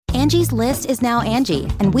Angie's List is now Angie,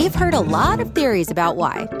 and we've heard a lot of theories about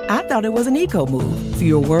why. I thought it was an eco move.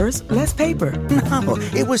 Fewer words, less paper. No,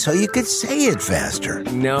 it was so you could say it faster.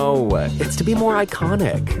 No, it's to be more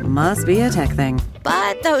iconic. Must be a tech thing.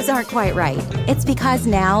 But those aren't quite right. It's because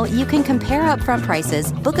now you can compare upfront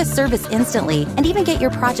prices, book a service instantly, and even get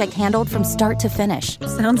your project handled from start to finish.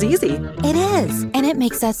 Sounds easy. It is, and it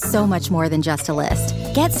makes us so much more than just a list.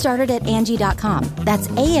 Get started at Angie.com. That's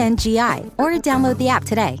ANGI, or download the app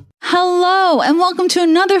today. Hello, and welcome to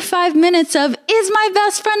another 5 minutes of Is My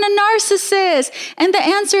Best Friend a Narcissist? And the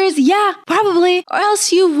answer is yeah, probably, or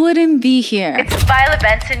else you wouldn't be here. It's Violet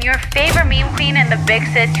Benson, your favorite meme queen and the big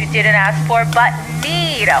sis you didn't ask for but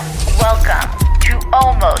need. Welcome to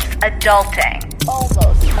Almost Adulting.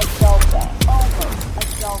 Almost Adulting. Almost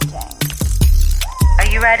Adulting. Are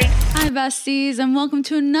you ready? Hi, besties, and welcome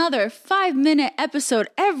to another 5-minute episode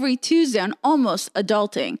every Tuesday on Almost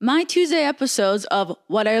Adulting. My Tuesday episodes of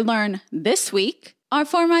What I Learned This Week are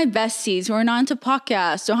for my besties who are not into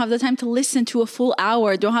podcasts, don't have the time to listen to a full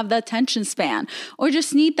hour, don't have the attention span, or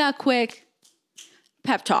just need that quick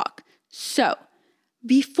pep talk. So,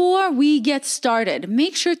 before we get started,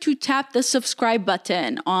 make sure to tap the subscribe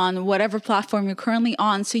button on whatever platform you're currently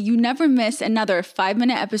on so you never miss another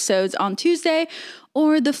 5-minute episodes on Tuesday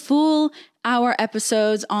or the full hour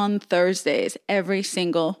episodes on Thursdays every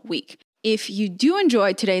single week. If you do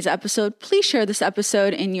enjoy today's episode, please share this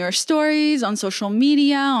episode in your stories, on social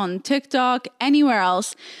media, on TikTok, anywhere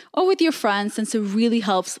else, or with your friends, since it really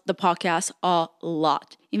helps the podcast a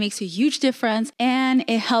lot. It makes a huge difference, and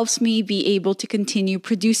it helps me be able to continue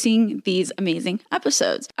producing these amazing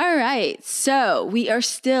episodes. All right, so we are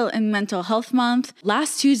still in Mental Health Month.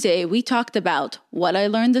 Last Tuesday, we talked about what I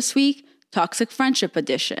learned this week, Toxic Friendship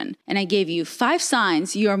Edition, and I gave you 5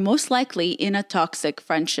 signs you are most likely in a toxic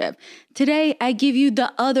friendship. Today, I give you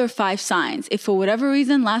the other 5 signs. If for whatever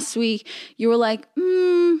reason last week you were like,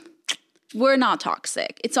 we're not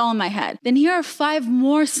toxic, it's all in my head, then here are 5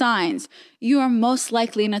 more signs you are most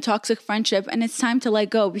likely in a toxic friendship, and it's time to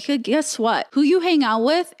let go, because guess what? Who you hang out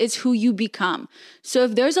with is who you become. So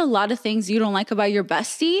if there's a lot of things you don't like about your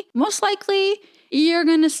bestie, most likely you're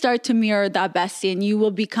going to start to mirror that bestie and you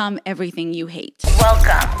will become everything you hate.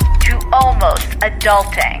 Welcome to Almost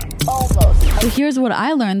Adulting. So here's what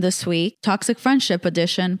I learned this week. Toxic Friendship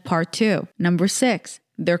Edition, Part 2. Number 6,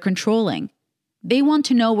 they're controlling. They want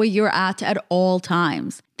to know where you're at all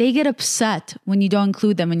times. They get upset when you don't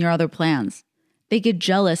include them in your other plans. They get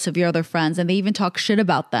jealous of your other friends, and they even talk shit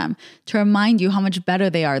about them to remind you how much better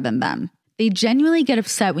they are than them. They genuinely get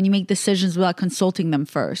upset when you make decisions without consulting them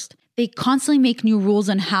first. They constantly make new rules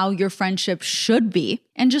on how your friendship should be,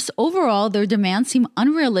 and just overall, their demands seem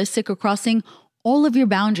unrealistic or crossing all of your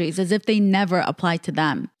boundaries as if they never apply to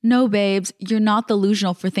them. No, babes, you're not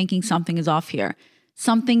delusional for thinking something is off here.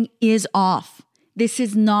 Something is off. This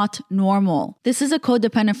is not normal. This is a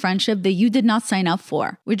codependent friendship that you did not sign up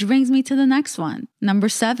for, which brings me to the next one. Number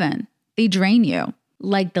 7, they drain you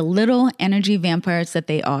like the little energy vampires that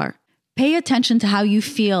they are. Pay attention to how you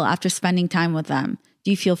feel after spending time with them.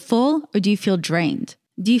 Do you feel full or do you feel drained?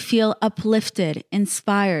 Do you feel uplifted,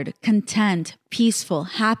 inspired, content, peaceful,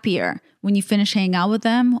 happier when you finish hanging out with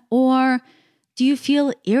them? Or do you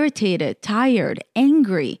feel irritated, tired,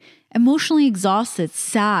 angry, emotionally exhausted,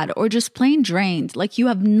 sad, or just plain drained, like you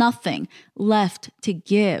have nothing left to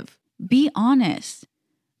give? Be honest.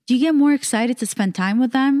 Do you get more excited to spend time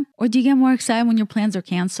with them, or do you get more excited when your plans are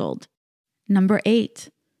canceled? Number 8,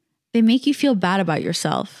 they make you feel bad about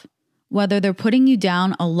yourself. Whether they're putting you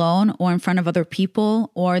down alone or in front of other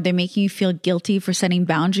people, or they're making you feel guilty for setting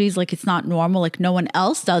boundaries like it's not normal, like no one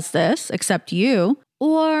else does this except you,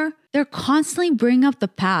 or they're constantly bringing up the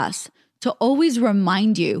past to always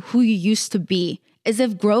remind you who you used to be, as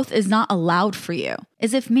if growth is not allowed for you,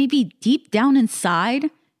 as if maybe deep down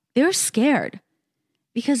inside, they're scared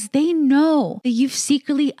because they know that you've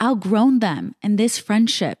secretly outgrown them in this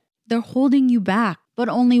friendship. They're holding you back. But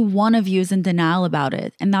only one of you is in denial about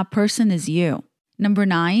it, and that person is you. Number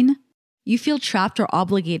 9, you feel trapped or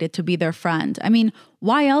obligated to be their friend. I mean,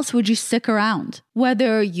 why else would you stick around?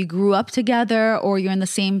 Whether you grew up together or you're in the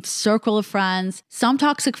same circle of friends, some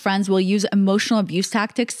toxic friends will use emotional abuse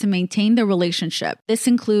tactics to maintain their relationship. This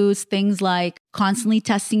includes things like constantly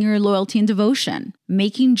testing your loyalty and devotion,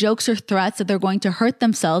 making jokes or threats that they're going to hurt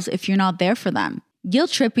themselves if you're not there for them,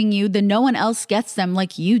 guilt-tripping you that no one else gets them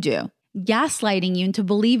like you do, gaslighting you into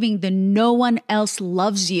believing that no one else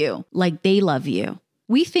loves you like they love you.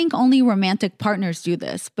 We think only romantic partners do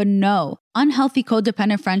this, but no, unhealthy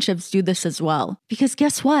codependent friendships do this as well. Because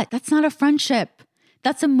guess what? That's not a friendship.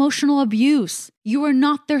 That's emotional abuse. You are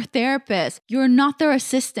not their therapist. You are not their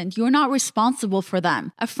assistant. You are not responsible for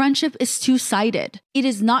them. A friendship is two-sided. It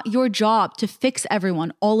is not your job to fix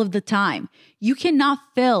everyone all of the time. You cannot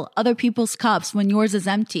fill other people's cups when yours is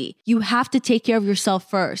empty. You have to take care of yourself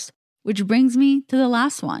first. Which brings me to the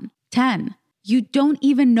last one. 10. You don't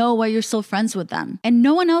even know why you're still friends with them. And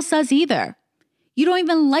no one else does either. You don't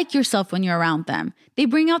even like yourself when you're around them. They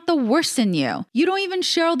bring out the worst in you. You don't even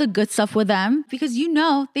share all the good stuff with them because you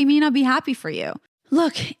know they may not be happy for you.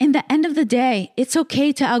 Look, in the end of the day, it's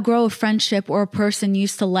okay to outgrow a friendship or a person you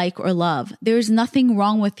used to like or love. There's nothing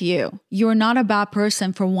wrong with you. You're not a bad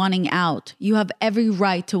person for wanting out. You have every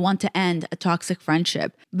right to want to end a toxic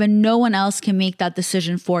friendship, but no one else can make that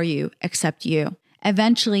decision for you except you.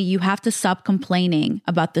 Eventually, you have to stop complaining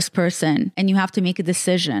about this person and you have to make a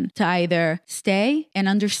decision to either stay and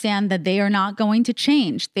understand that they are not going to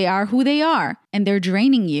change. They are who they are and they're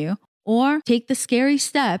draining you, or take the scary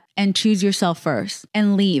step and choose yourself first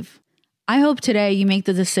and leave. I hope today you make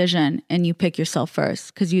the decision and you pick yourself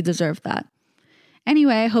first because you deserve that.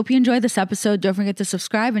 Anyway, I hope you enjoyed this episode. Don't forget to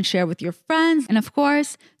subscribe and share with your friends. And of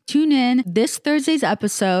course, tune in this Thursday's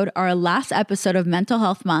episode, our last episode of Mental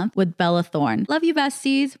Health Month with Bella Thorne. Love you,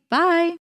 besties. Bye.